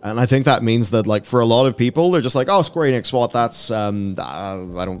 And I think that means that, for a lot of people, they're just like, oh, Square Enix, what? That's, I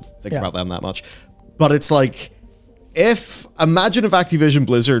don't think about them that much. But it's imagine if Activision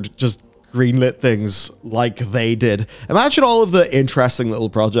Blizzard just greenlit things like they did. Imagine all of the interesting little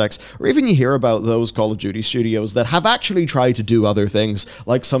projects, or even you hear about those Call of Duty studios that have actually tried to do other things,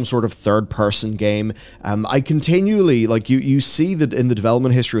 like some sort of third-person game. I continually, you see that in the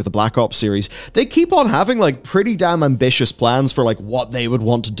development history of the Black Ops series, they keep on having, pretty damn ambitious plans for, what they would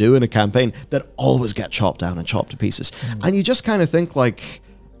want to do in a campaign that always get chopped down and chopped to pieces. And you just kind of think,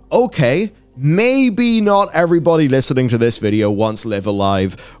 okay, maybe not everybody listening to this video wants Live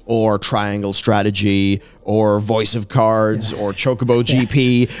Alive or Triangle Strategy or Voice of Cards or Chocobo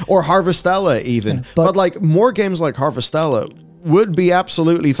GP or Harvestella even. Yeah, but more games like Harvestella would be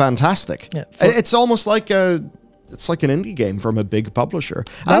absolutely fantastic. Yeah, it's almost like it's like an indie game from a big publisher.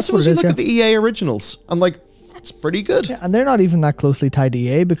 And I suppose you look at the EA originals and that's pretty good. Yeah, and they're not even that closely tied to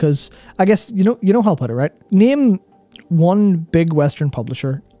EA because I guess you know how to put it, right? Name one big Western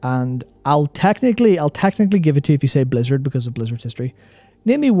publisher, and I'll technically give it to you if you say Blizzard because of Blizzard's history.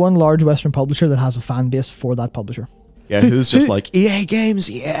 Name me one large Western publisher that has a fan base for that publisher. Yeah, who's just EA games,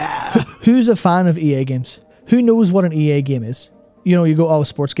 yeah. Who's a fan of EA games? Who knows what an EA game is? You go, oh,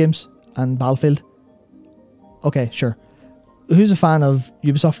 sports games and Battlefield. Okay, sure. Who's a fan of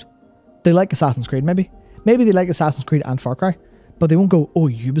Ubisoft? They like Assassin's Creed, maybe. Maybe they like Assassin's Creed and Far Cry, but they won't go, oh,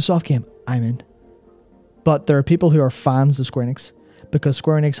 Ubisoft game, I'm in. But there are people who are fans of Square Enix because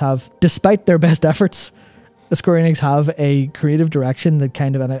Square Enix have, despite their best efforts, Square Enix have a creative direction that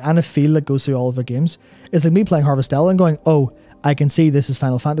kind of, and a feel that goes through all of their games. It's like me playing Harvestella and going, oh, I can see this is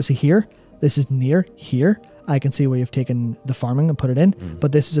Final Fantasy here. This is Nier here. I can see where you've taken the farming and put it in,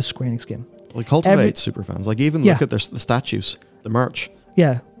 but this is a Square Enix game. Like, cultivate super fans. Like, even look at the statues, the merch.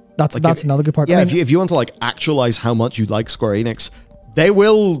 Yeah, that's another good part. Yeah, I mean, if you want to like actualize how much you like Square Enix,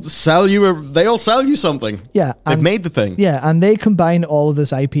 they'll sell you something. Yeah, they've made the thing. Yeah, and they combine all of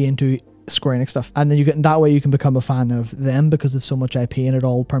this IP into Square Enix stuff, and then that way you can become a fan of them because of so much IP and it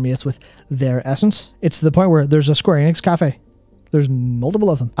all permeates with their essence. It's to the point where there's a Square Enix cafe. There's multiple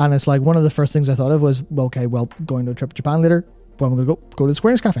of them, and it's like one of the first things I thought of was, well, okay, well, going to a trip to Japan later, well, I'm gonna go to the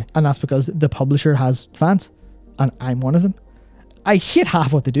Square Enix cafe, and that's because the publisher has fans, and I'm one of them. I hate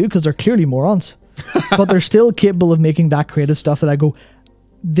half what they do because they're clearly morons, but they're still capable of making that creative stuff that I go,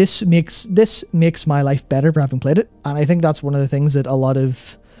 this makes my life better for having played it. And I think that's one of the things that a lot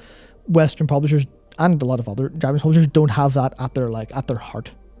of Western publishers and a lot of other Japanese publishers don't have that at their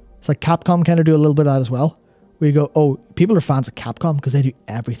heart. It's like Capcom kind of do a little bit of that as well, where you go, oh, people are fans of Capcom because they do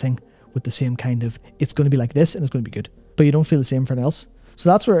everything with the same kind of, it's going to be like this and it's going to be good, but you don't feel the same for anything else. So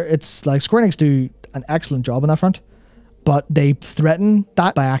that's where it's like Square Enix do an excellent job on that front, but they threaten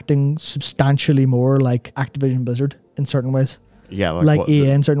that by acting substantially more like Activision Blizzard in certain ways. Yeah, like EA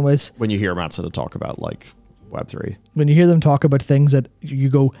in certain ways. When you hear Matsuda talk about like Web3. When you hear them talk about things that you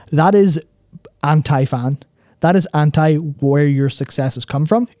go, that is anti-fan. That is anti where your success has come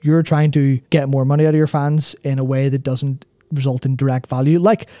from. You're trying to get more money out of your fans in a way that doesn't result in direct value.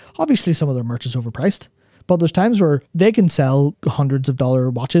 Like, obviously some of their merch is overpriced, but there's times where they can sell hundreds of dollar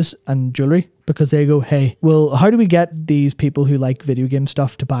watches and jewelry because they go, hey, well, how do we get these people who like video game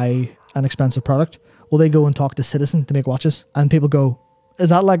stuff to buy an expensive product? Well, they go and talk to Citizen to make watches, and people go,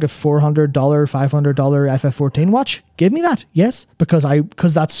 is that like a $400, $500 FF14 watch? Give me that. Yes, because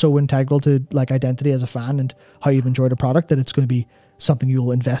that's so integral to like identity as a fan and how you've enjoyed a product that it's going to be something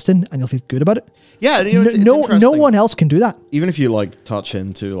you'll invest in and you'll feel good about it. Yeah, you know, it's no one else can do that. Even if you like touch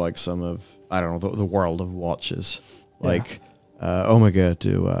into like some of, I don't know, the world of watches, like Omega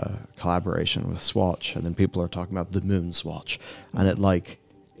do a collaboration with Swatch, and then people are talking about the Moon Swatch, and it like,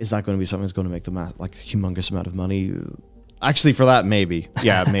 is that going to be something that's going to make them like a humongous amount of money? Actually, for that, maybe.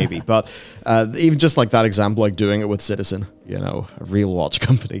 Yeah, maybe. But even just like that example, like doing it with Citizen, you know, a real watch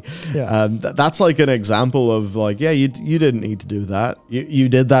company. Yeah. That's like an example of like, yeah, you didn't need to do that. You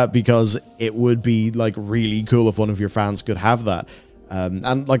did that because it would be like really cool if one of your fans could have that.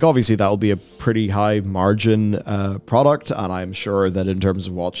 And like, obviously that'll be a pretty high margin product, and I'm sure that in terms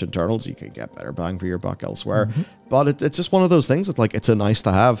of watch internals, you can get better bang for your buck elsewhere. But it's just one of those things that like, it's a nice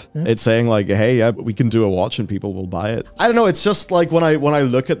to have. Yeah. It's saying like, hey, yeah, we can do a watch and people will buy it. I don't know. It's just like when I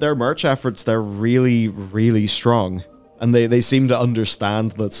look at their merch efforts, they're really, really strong. And they seem to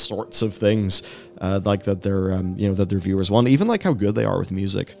understand the sorts of things like that their that their viewers want, even like how good they are with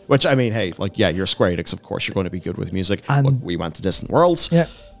music. Which, I mean, hey, like, yeah, you're Square Enix, of course you're going to be good with music. And look, we went to Distant Worlds. Yeah,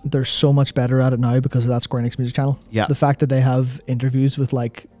 they're so much better at it now because of that Square Enix music channel. Yeah, the fact that they have interviews with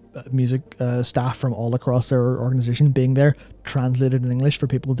like music staff from all across their organization being there, translated in English for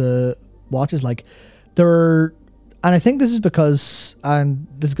people to watch, is like they're. And I think this is because, and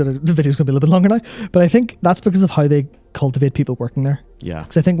the video's gonna be a little bit longer now, but I think that's because of how they cultivate people working there. Yeah.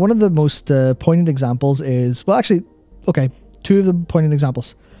 Because I think one of the most poignant examples is, well, actually, okay, two of the poignant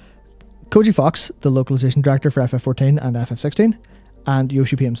examples. Koji Fox, the localization director for FF14 and FF16, and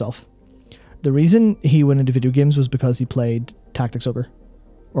Yoshi P himself. The reason he went into video games was because he played Tactics Ogre,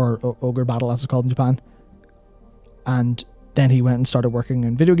 or Ogre Battle as it's called in Japan. And then he went and started working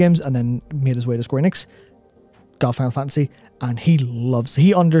in video games and then made his way to Square Enix. Got Final Fantasy, and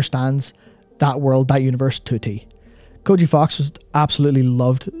he understands that world, that universe to a T. Koji Fox absolutely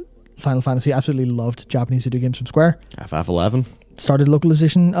loved Final Fantasy, absolutely loved Japanese video games from Square. FF11. Started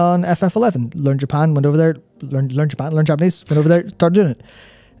localization on FF11. Learned Japan, went over there, learned Japanese, went over there, started doing it.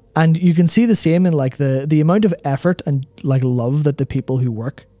 And you can see the same in like the amount of effort and like love that the people who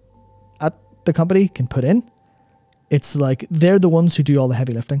work at the company can put in. It's like they're the ones who do all the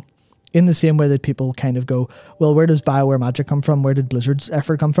heavy lifting. In the same way that people kind of go, well, where does BioWare magic come from? Where did Blizzard's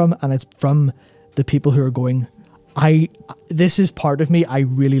effort come from? And it's from the people who are going, this is part of me. I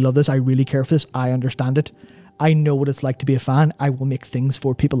really love this. I really care for this. I understand it. I know what it's like to be a fan. I will make things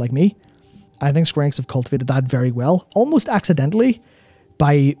for people like me. I think Square Enix have cultivated that very well, almost accidentally,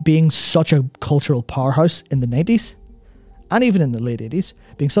 by being such a cultural powerhouse in the 90s and even in the late 80s,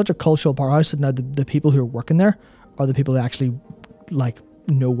 being such a cultural powerhouse that now the people who are working there are the people that actually like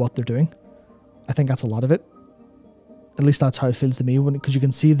know what they're doing. I think that's a lot of it. At least that's how it feels to me, because you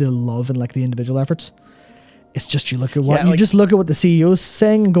can see the love in like the individual efforts. It's just you look at what the CEO is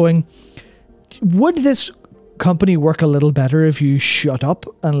saying and going, would this company work a little better if you shut up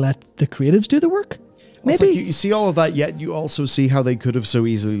and let the creatives do the work. Maybe like you see all of that, yet you also see how they could have so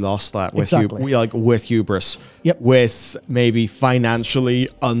easily lost that with Exactly. with hubris, with maybe financially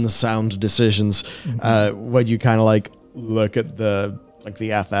unsound decisions. When you kind of like look at the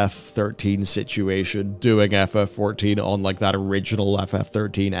FF13 situation, doing FF14 on like that original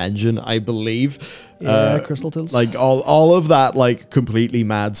FF13 engine, I believe. Crystal Tools. Like all of that like completely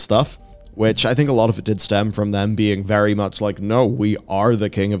mad stuff. Which I think a lot of it did stem from them being very much like, no, we are the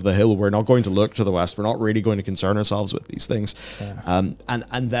king of the hill. We're not going to look to the west. We're not really going to concern ourselves with these things. Yeah.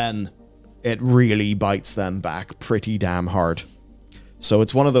 And then it really bites them back pretty damn hard. So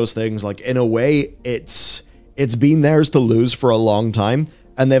it's one of those things, like, in a way, it's been theirs to lose for a long time.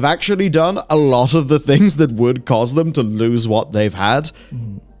 And they've actually done a lot of the things that would cause them to lose what they've had.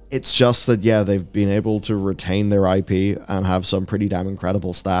 It's just that, yeah, they've been able to retain their IP and have some pretty damn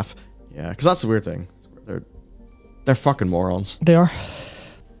incredible staff. Yeah, because that's the weird thing. They're fucking morons. They are,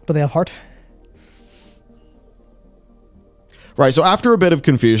 but they have heart. Right, so after a bit of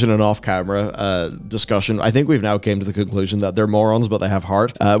confusion and off-camera discussion, I think we've now came to the conclusion that they're morons, but they have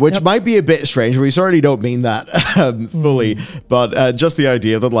heart, which might be a bit strange. We certainly don't mean that fully, but just the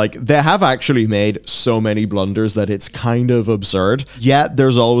idea that, like, they have actually made so many blunders that it's kind of absurd, yet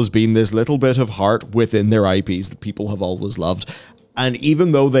there's always been this little bit of heart within their IPs that people have always loved. And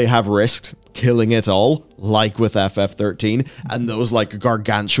even though they have risked killing it all, like with FF13, and those like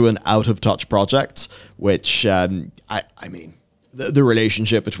gargantuan out-of-touch projects, which, I mean, the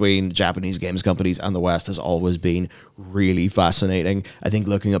relationship between Japanese games companies and the West has always been really fascinating. I think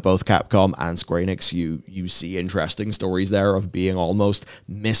looking at both Capcom and Square Enix, you see interesting stories there of being almost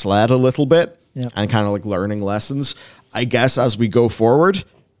misled a little bit and kind of like learning lessons. I guess as we go forward,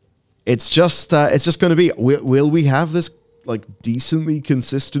 it's just going to be, will we have this like decently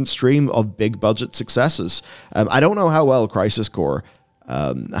consistent stream of big budget successes? I don't know how well Crisis Core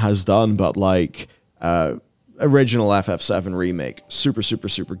has done, but like original FF7 remake, super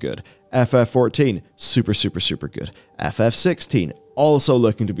good. FF14, super good. FF16, also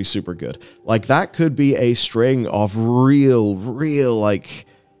looking to be super good. Like, that could be a string of real like,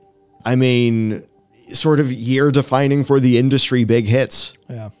 I mean, sort of year defining for the industry big hits.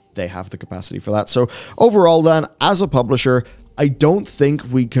 Yeah. They have the capacity for that. So overall then, as a publisher, I don't think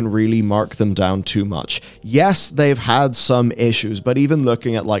we can really mark them down too much. Yes, they've had some issues, but even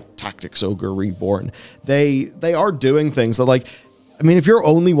looking at like Tactics Ogre Reborn, they are doing things that, like, I mean, if you're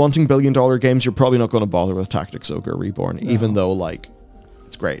only wanting billion-dollar games, you're probably not going to bother with Tactics Ogre Reborn, even though, like,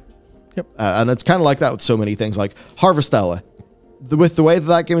 it's great. Yep. And it's kind of like that with so many things, like Harvestella. With the way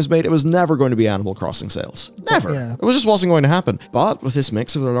that game is made, it was never going to be Animal Crossing sales. Never. Yeah. It just wasn't going to happen. But with this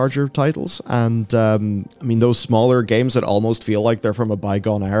mix of the larger titles and, I mean, those smaller games that almost feel like they're from a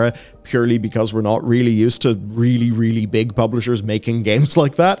bygone era, purely because we're not really used to really big publishers making games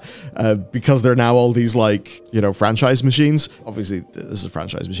like that, because they're now all these, like, you know, franchise machines. Obviously, this is a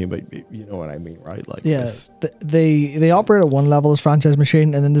franchise machine, but you know what I mean, right? Like, yeah, they operate at one level as franchise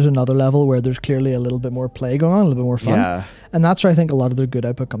machine, and then there's another level where there's clearly a little bit more play going on, a little bit more fun. Yeah. And that's where I think a lot of their good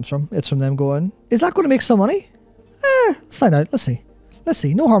output comes from. It's from them going, is that going to make some money? Let's find out. Let's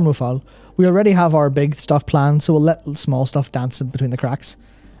see. No harm, no foul. We already have our big stuff planned, so we'll let small stuff dance in between the cracks.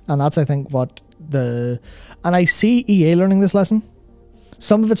 And that's, I think, and I see EA learning this lesson.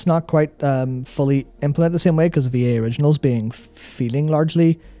 Some of it's not quite fully implemented the same way because of EA Originals feeling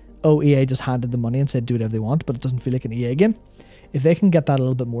largely, oh, EA just handed the money and said do whatever they want, but it doesn't feel like an EA game. If they can get that a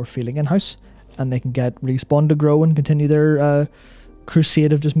little bit more feeling in-house, and they can get Respawn to grow and continue their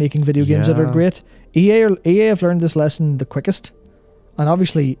crusade of just making video games that are great. EA have learned this lesson the quickest, and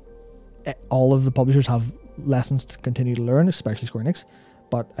obviously all of the publishers have lessons to continue to learn, especially Square Enix.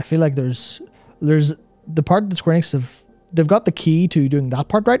 But I feel like there's the part that Square Enix they've got the key to doing that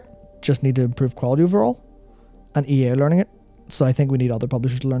part right, just need to improve quality overall, and EA are learning it. So I think we need other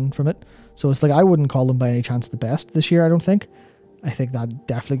publishers to learn from it. So it's like, I wouldn't call them by any chance the best this year, I don't think. I think that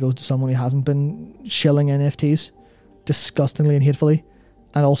definitely goes to someone who hasn't been shilling NFTs disgustingly and hatefully,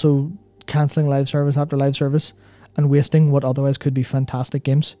 and also cancelling live service after live service and wasting what otherwise could be fantastic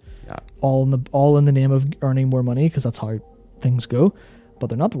games. Yeah. All in the name of earning more money, because that's how things go. But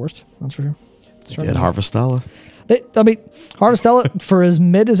they're not the worst, that's for sure. They did Harvestella. Harvestella, for as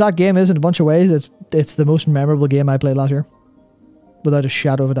mid as that game is in a bunch of ways, it's the most memorable game I played last year, without a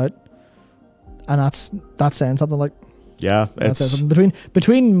shadow of a doubt. And that's saying something. Like, yeah, it's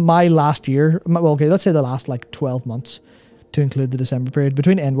between my last year, well, okay, let's say the last like 12 months, to include the December period,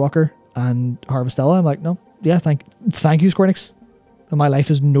 between Endwalker and Harvestella, I'm like, no, yeah, thank you, Square Enix. And my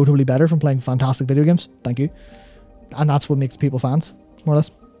life is notably better from playing fantastic video games. Thank you. And that's what makes people fans, more or less.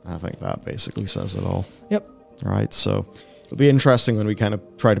 I think that basically says it all. Yep. All right, so it'll be interesting when we kind of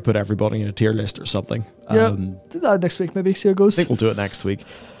try to put everybody in a tier list or something. Yeah, do that next week maybe, see how it goes. I think we'll do it next week.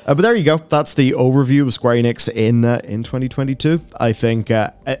 But there you go. That's the overview of Square Enix in 2022. I think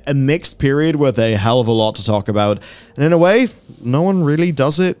a mixed period with a hell of a lot to talk about. And in a way, no one really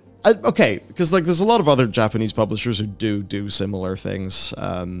does it. Okay, because like there's a lot of other Japanese publishers who do similar things.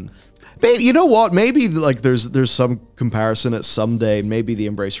 Maybe, you know what? Maybe like there's some comparison at someday. Maybe the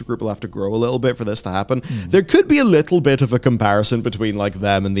Embracer Group will have to grow a little bit for this to happen. There could be a little bit of a comparison between like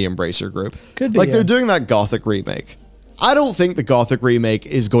them and the Embracer Group. Could be, like yeah. they're doing that Gothic remake. I don't think the Gothic remake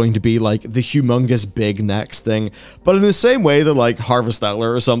is going to be like the humongous big next thing, but in the same way that like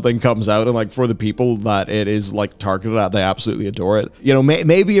Harvesteller or something comes out and like for the people that it is like targeted at, they absolutely adore it. You know,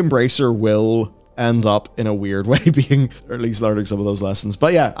 maybe Embracer will end up in a weird way being, or at least learning some of those lessons.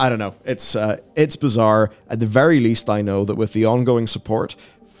 But yeah, I don't know. It's bizarre. At the very least, I know that with the ongoing support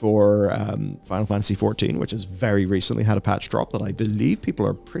for Final Fantasy XIV, which has very recently had a patch drop that I believe people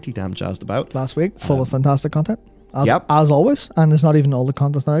are pretty damn jazzed about. Last week, full of fantastic content. Yep. As always, and it's not even all the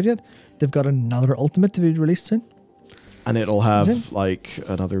content's not out yet. They've got another Ultimate to be released soon. And it'll have like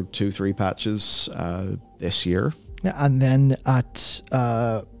another 2-3 patches this year. Yeah, and then at,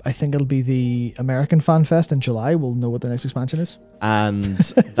 I think it'll be the American Fan Fest in July. We'll know what the next expansion is. And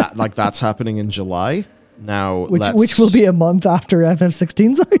that's happening in July. Now, which will be a month after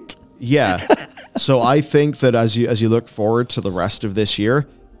FF16's out. Yeah. So I think that as you look forward to the rest of this year,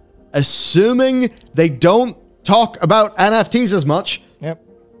 assuming they don't talk about NFTs as much, yep,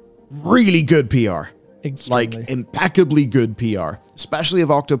 really good PR. Extremely. Like impeccably good PR, especially if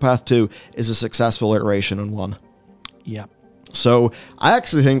Octopath 2 is a successful iteration on 1. Yeah. So I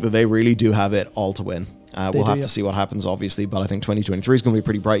actually think that they really do have it all to win. We'll have yeah. to see what happens, obviously, but I think 2023 is going to be a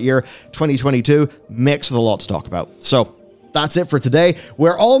pretty bright year. 2022, mixed with a lot to talk about. So that's it for today.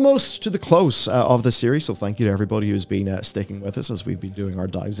 We're almost to the close of the series, so thank you to everybody who's been sticking with us as we've been doing our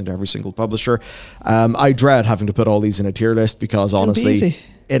dives into every single publisher. I dread having to put all these in a tier list because honestly,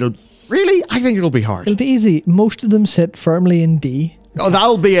 I think it'll be hard. It'll be easy. Most of them sit firmly in D. Oh,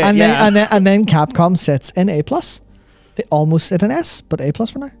 that'll be it, and yeah. And then Capcom sits in A+. They almost sit in S, but A+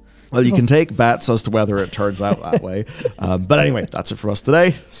 for now. Well, you can take bets as to whether it turns out that way. But anyway, that's it for us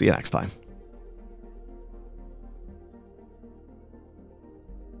today. See you next time.